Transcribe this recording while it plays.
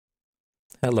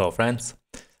Hello friends,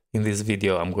 in this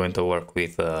video I'm going to work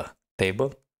with a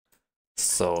table.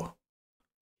 So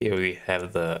here we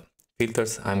have the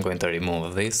filters. I'm going to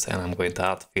remove this and I'm going to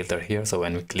add filter here, so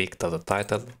when we click to the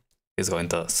title it's going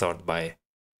to sort by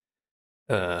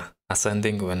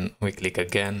ascending, when we click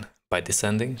again by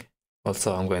descending.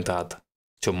 Also I'm going to add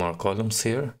 2 more columns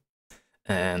here,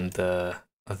 and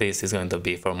this is going to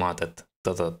be formatted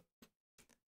to the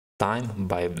time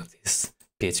by this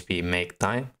PHP make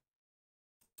time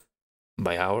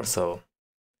by hour. So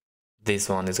this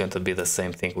one is going to be the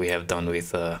same thing we have done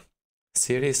with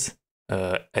series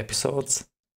episodes,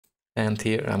 and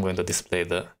here I'm going to display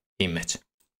the image.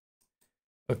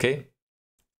 Okay,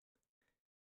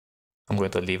 I'm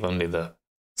going to leave only the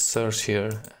search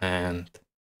here and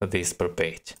this per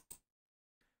page.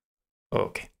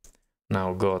 Okay,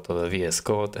 now go to the VS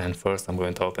Code, and first I'm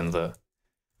going to open the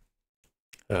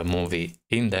movie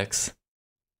index.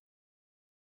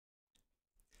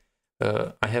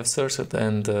 I have searched,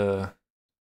 and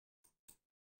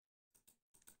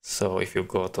so if you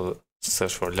go to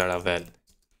search for Laravel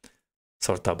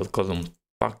Sortable column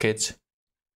package,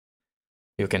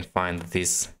 you can find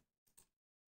this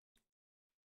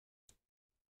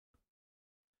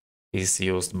is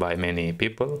used by many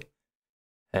people,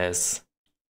 has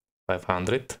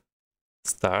 500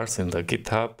 stars in the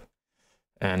GitHub,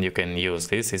 and you can use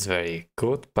this. It's very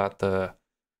good, but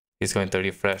it's going to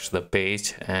refresh the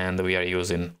page, and we are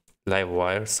using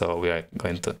Livewire, so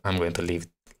I'm going to leave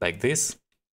it like this,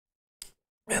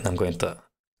 and I'm going to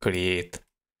create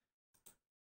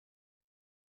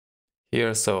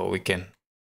here so we can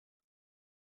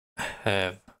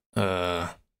have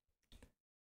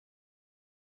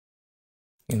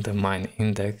in the main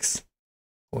index,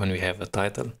 when we have a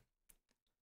title,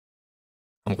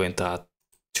 I'm going to add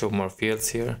 2 more fields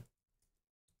here.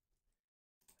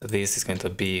 This is going to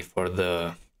be for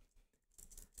the,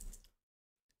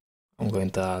 I'm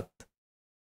going to add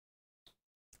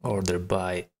order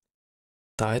by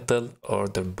title,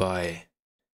 order by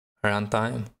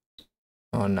runtime.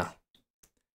 Oh no,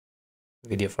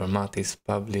 video format is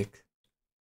public,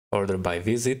 order by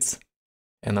visits,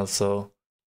 and also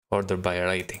order by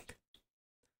rating.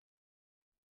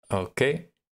 Okay,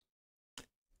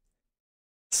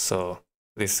 so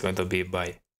this is going to be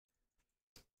by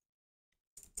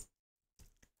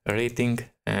rating,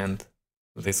 and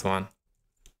this one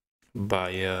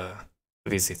by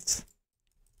visits.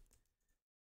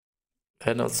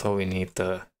 And also we need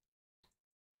to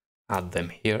add them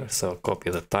here, so copy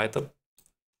the title.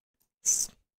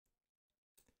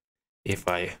 If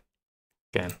I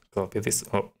can copy this,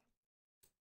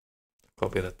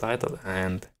 copy the title,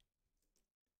 and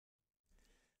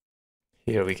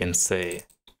here we can say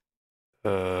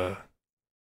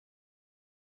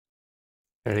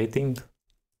rating.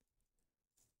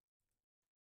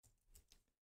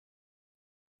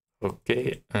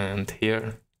 Okay, and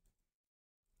here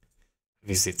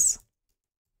visits.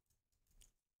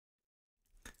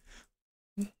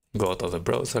 Go to the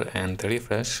browser and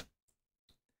refresh,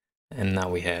 and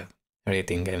now we have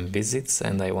rating and visits,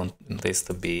 and I want this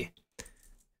to be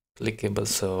clickable,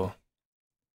 so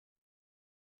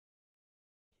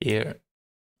here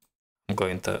I'm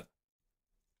going to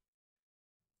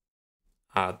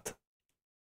add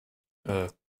a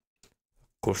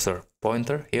cursor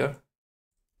pointer here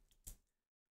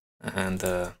and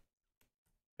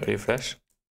refresh.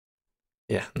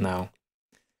 Yeah, now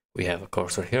we have a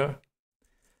cursor here.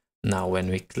 Now when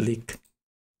we click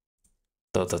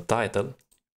to the title,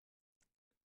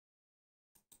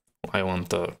 I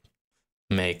want to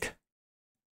make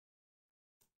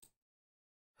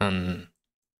a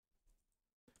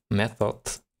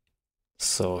method.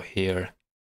 So here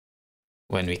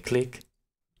when we click,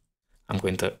 I'm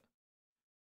going to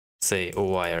say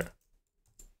wire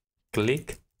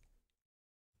click,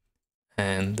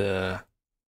 and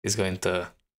it's going to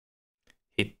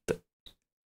hit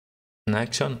an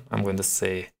action. I'm going to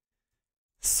say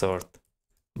sort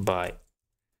by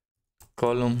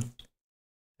column,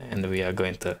 and we are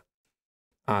going to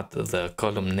add the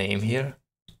column name here.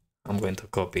 I'm going to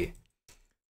copy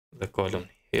the column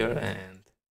here and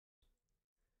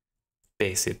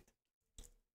paste it.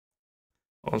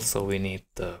 Also we need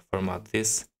to format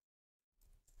this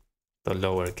to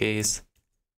lowercase,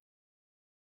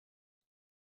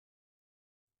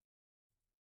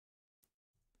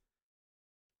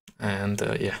 and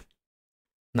yeah,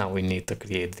 now we need to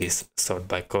create this sort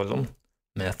by column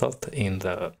method in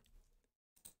the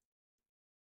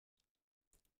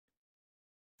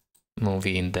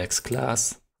movie index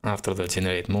class after the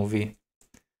generate movie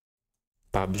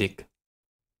public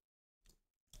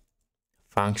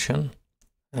function,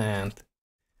 and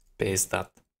paste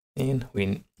that in.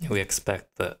 We expect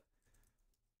the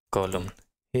column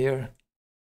here,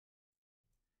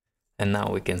 and now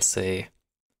we can say,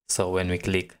 so when we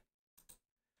click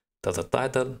to the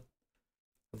title,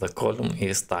 the column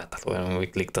is title. When we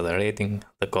click to the rating,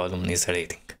 the column is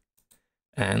rating.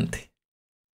 And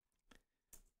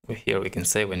here we can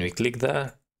say when we click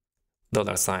the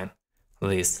 $,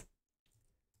 this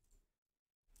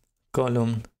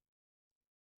column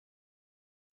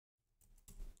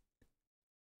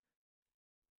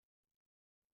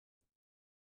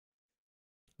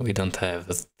we don't have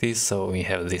this, so we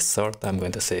have this sort. I'm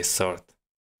going to say sort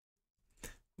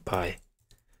by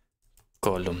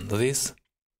column this,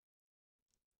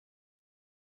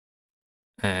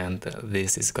 and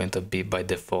this is going to be by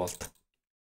default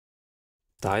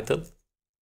title.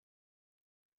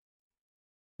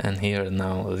 And here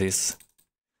now this,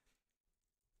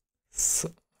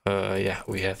 yeah,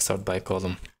 we have sort by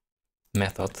column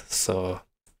method, so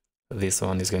this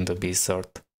one is going to be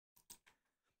sort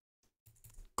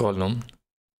column,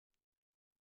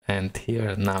 and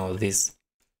here now this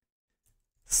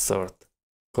sort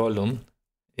column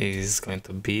is going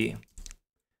to be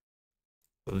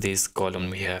this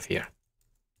column we have here.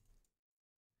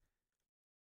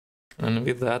 And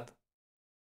with that,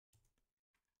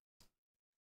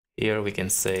 here we can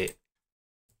say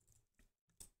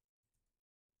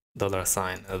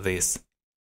 $, this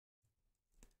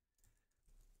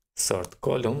sort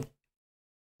column,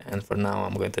 and for now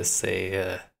I'm going to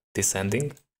say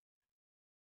descending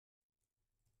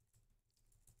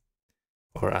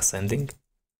or ascending,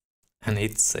 and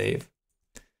hit save.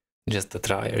 Just to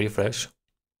try, refresh.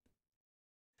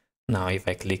 Now if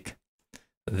I click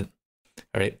the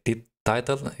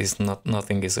title, is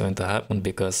nothing is going to happen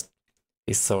because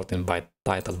it's sorted by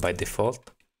title by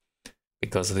default,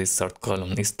 because this sort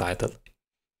column is title.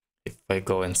 If I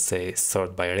go and say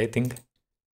sort by rating,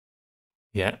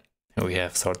 yeah, we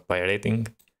have sort by rating.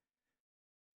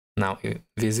 Now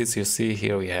visits, you see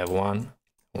here we have 1,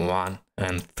 1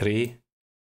 and 3,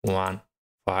 1,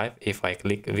 5. If I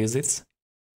click visits,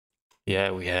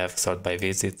 yeah, we have sort by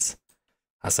visits,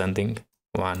 ascending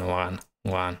 1, 1,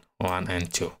 1, 1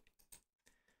 and 2.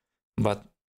 But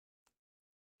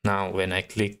now when I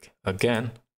click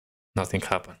again, nothing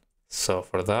happened. So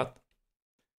for that,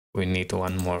 we need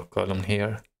one more column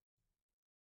here,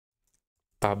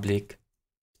 public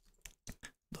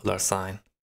 $,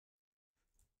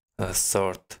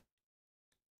 sort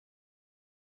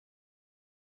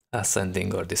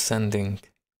ascending or descending,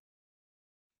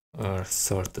 or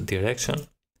sort direction,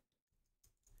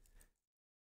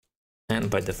 and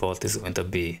by default is going to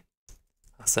be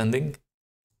ascending.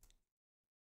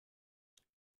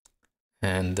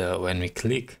 And when we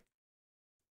click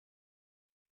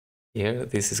here,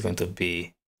 this is going to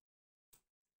be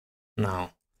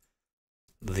now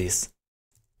this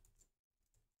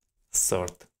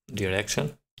sort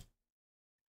direction,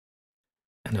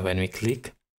 and when we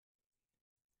click,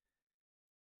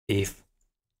 if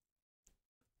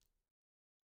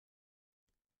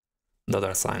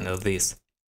 $, of this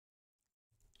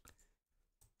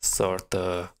sort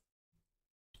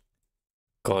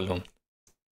column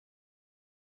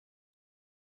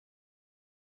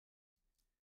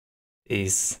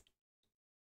is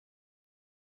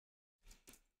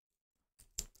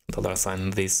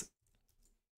 $, this,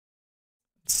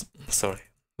 sorry,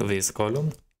 this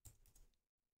column,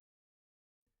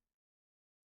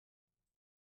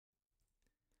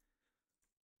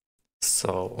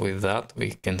 so with that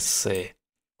we can say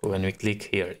when we click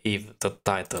here, if the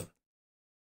title,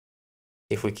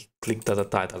 if we click to the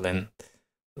title and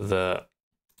the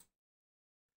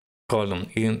column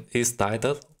is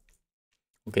title,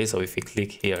 okay, so if we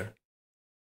click here,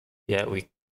 yeah,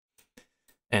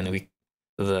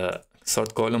 the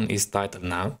sort column is title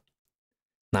now.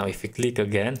 Now if we click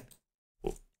again,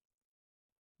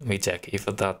 we check if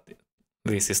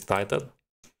this is title.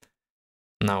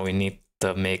 Now we need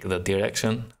to make the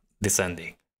direction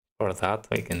descending. For that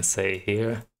we can say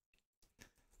here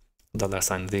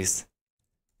 $, this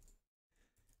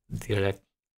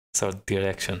sort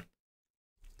direction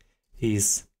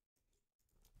is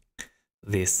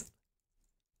this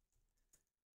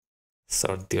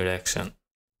sort direction,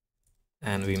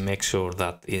 and we make sure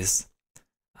that is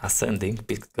ascending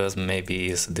because maybe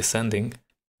is descending.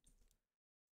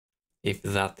 If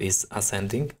that is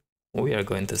ascending, we are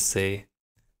going to say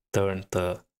turn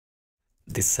to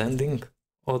descending,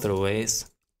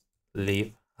 otherwise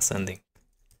leave ascending.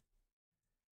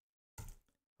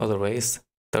 Otherwise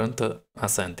turn to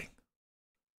ascending.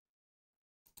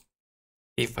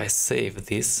 If I save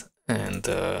this and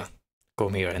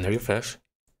come here and refresh,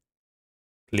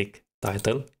 click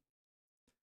title,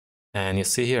 And you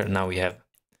see here, now we have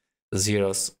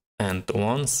zeros and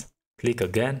ones. Click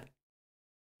again.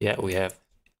 Yeah, we have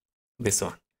this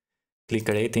one. Click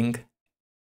rating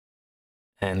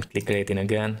and click rating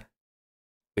again.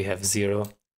 We have 0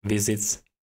 visits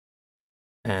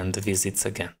and visits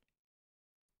again.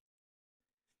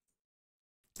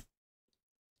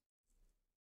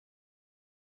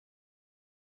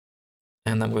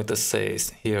 And I'm going to say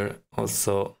here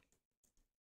also,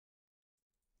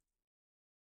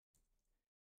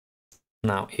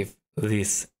 now if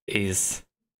this is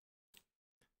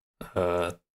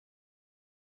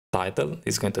title,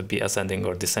 is going to be ascending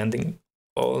or descending,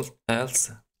 all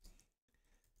else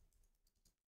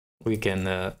we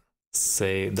can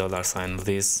say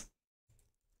 $this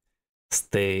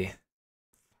stay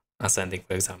ascending.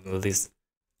 For example, this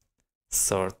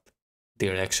sort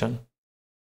direction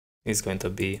is going to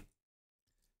be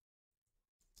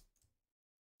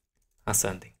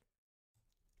ascending.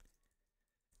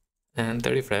 And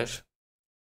refresh.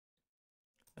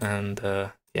 And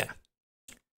yeah,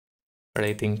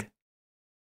 rating,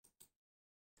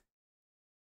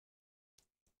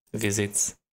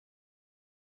 visits,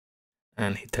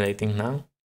 and hit rating now.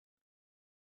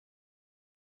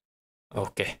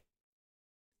 Okay.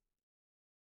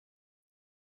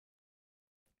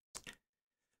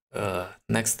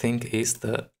 Next thing is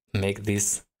to make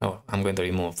this. Oh, I'm going to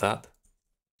remove that.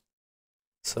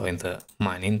 So in the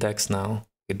mine index now,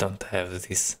 we don't have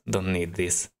this, don't need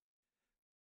this.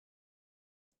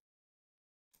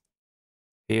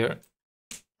 Here.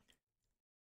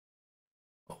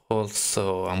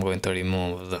 Also, I'm going to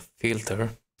remove the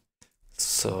filter.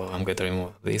 So I'm going to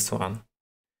remove this one.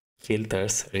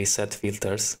 Filters, reset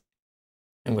filters.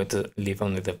 I'm going to leave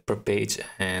only the per page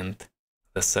and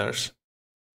the search.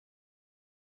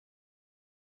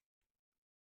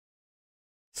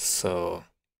 So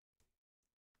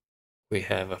we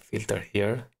have a filter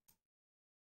here.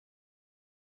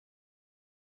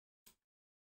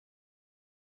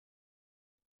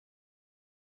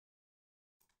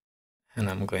 And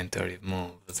I'm going to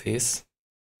remove this.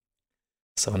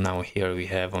 So now here we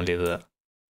have only the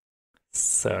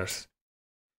search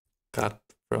cut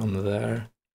from there.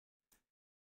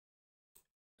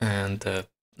 And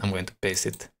I'm going to paste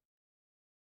it.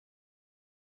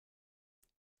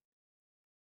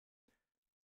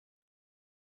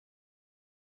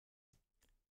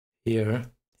 Here,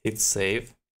 hit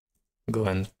save, go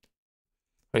and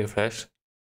refresh.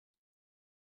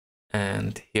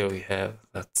 And here we have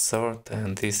that sort,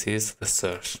 and this is the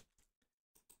search.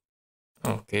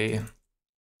 Okay,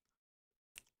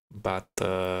 but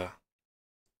I'm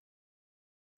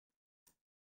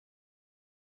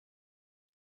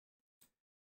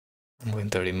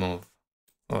going to remove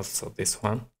also this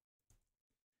one,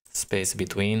 space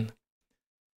between.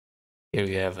 Here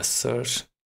we have a search.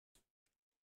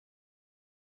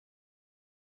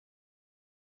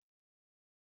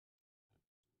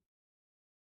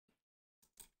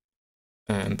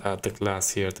 And add the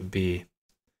class here to be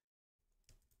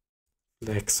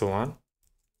flex1.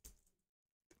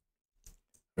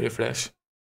 Refresh.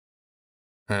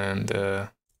 And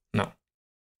no.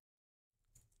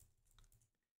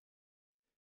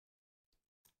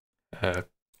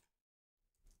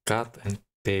 Cut and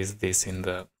paste this in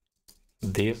the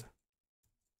div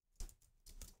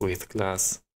with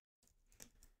class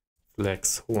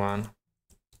flex1.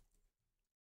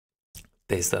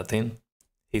 Paste that in,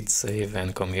 hit save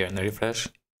and come here and refresh.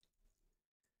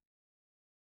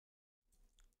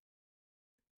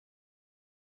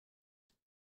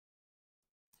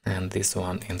 And this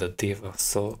one in the div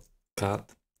also,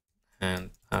 cut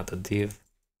and add a div,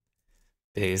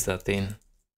 paste that in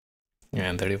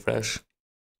and refresh.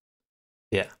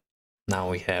 Yeah, now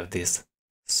we have this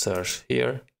search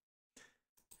here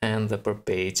and the per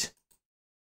page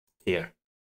here.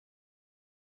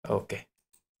 Okay.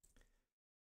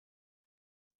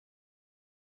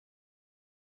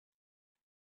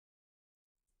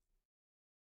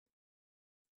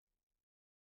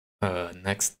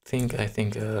 Next thing, I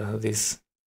think this,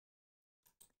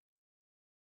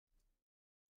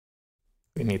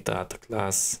 we need to add a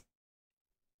class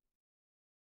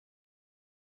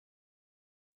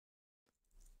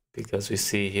because we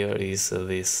see here is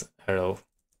this arrow.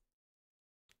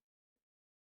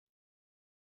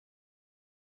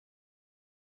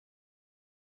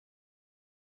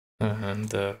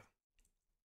 And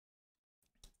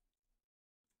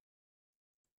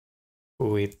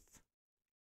width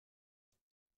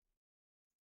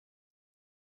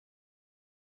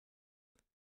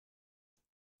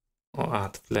or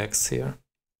add flex here.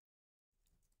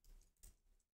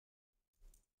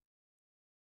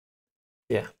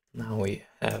 Yeah, now we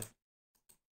have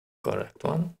correct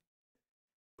one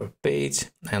per page,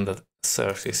 and the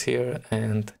search is here,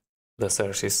 and the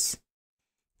search is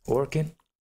working.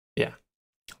 Yeah,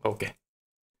 okay.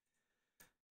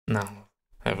 Now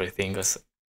everything is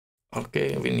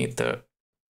okay. We need to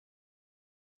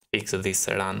fix this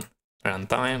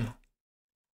runtime,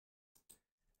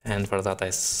 and for that I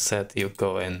said you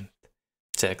go and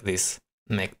check this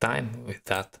make time. With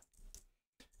that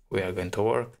we are going to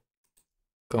work.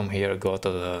 Come here, go to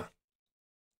the,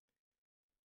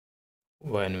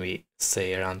 when we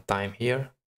say runtime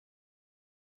here,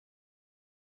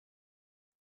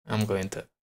 I'm going to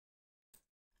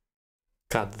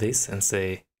cut this and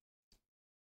say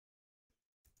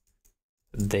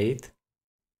date,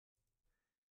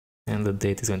 and the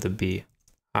date is going to be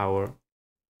hour,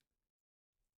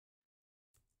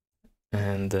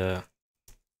 and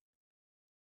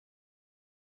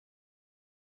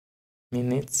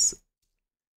minutes,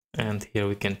 and here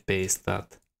we can paste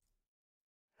that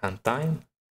runtime.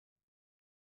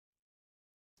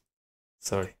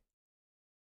 Sorry.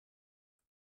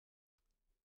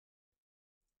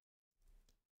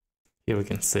 Here we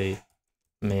can say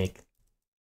make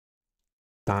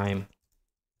time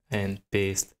and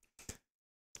paste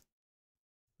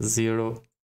 0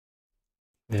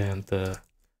 and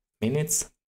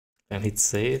minutes, and hit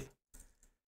save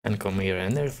and come here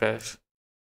and refresh,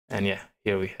 and yeah,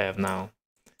 here we have now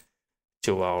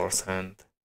 2 hours and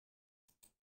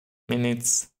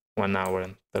minutes, 1 hour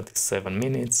and 37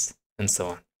 minutes, and so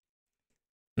on.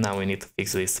 Now we need to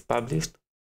fix this published,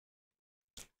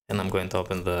 and I'm going to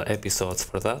open the episodes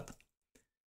for that,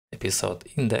 episode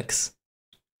index,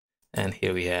 and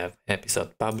here we have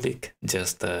episode public.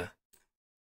 Just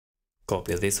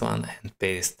copy this one and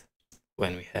paste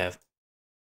when we have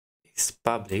is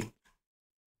public,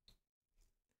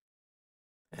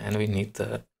 and we need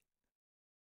to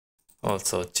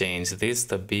also change this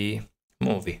to be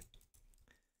movie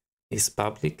is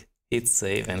public. Hit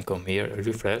save and come here,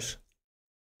 refresh.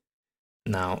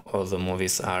 Now all the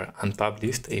movies are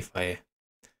unpublished. If I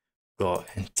go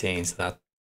and change that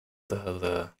to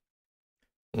the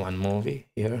one movie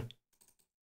here,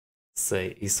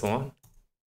 say is one,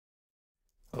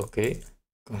 okay,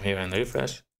 come here and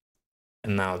refresh,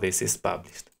 and now this is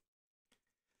published.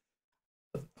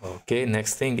 Okay,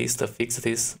 next thing is to fix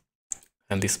this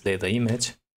and display the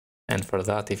image, and for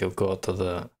that, if you go to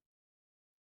the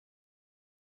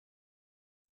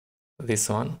this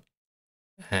one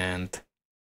and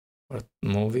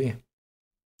movie,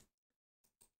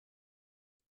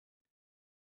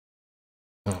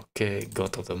 okay, go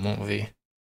to the movie,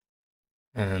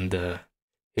 and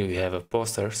here we have a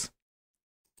posters,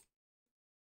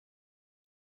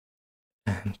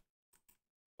 and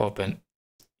open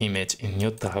image in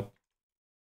new tab,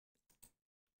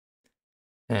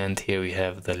 and here we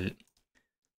have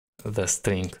the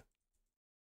string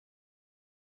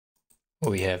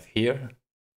we have here.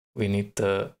 We need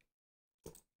to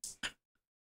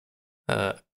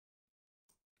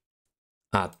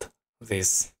add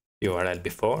this URL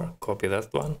before, copy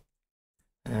that one,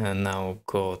 and now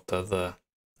go to the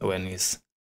when is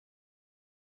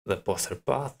the poster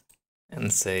path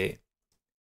and say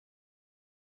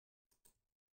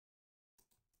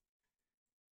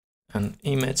an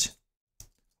image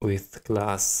with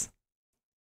class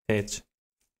h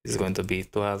is going to be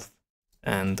 12,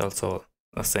 and also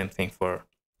the same thing for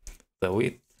the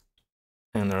width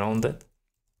and rounded,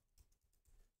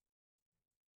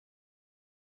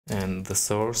 and the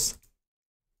source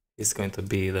is going to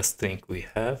be the string we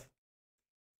have,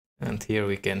 and here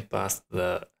we can pass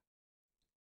the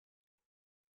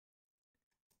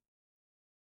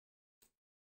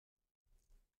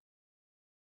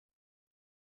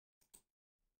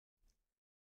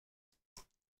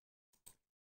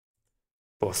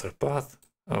poster path.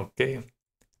 Okay,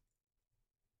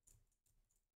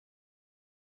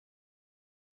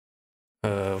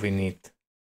 we need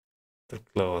to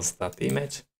close that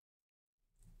image,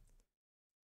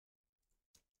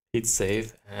 hit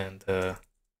save, and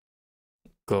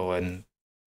go and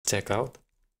check out,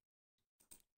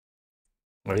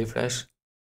 refresh.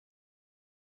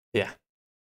 Yeah,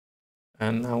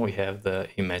 and now we have the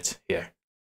image here.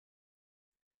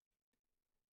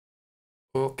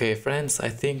 Okay, friends, I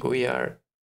think we are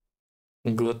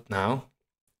good now.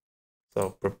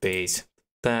 So per page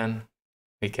 10,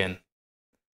 we can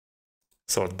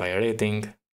sort by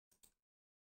rating,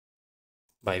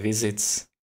 by visits,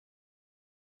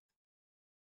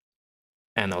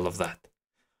 and all of that.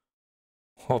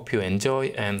 Hope you enjoy,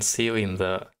 and see you in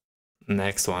the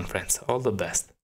next one, friends. All the best.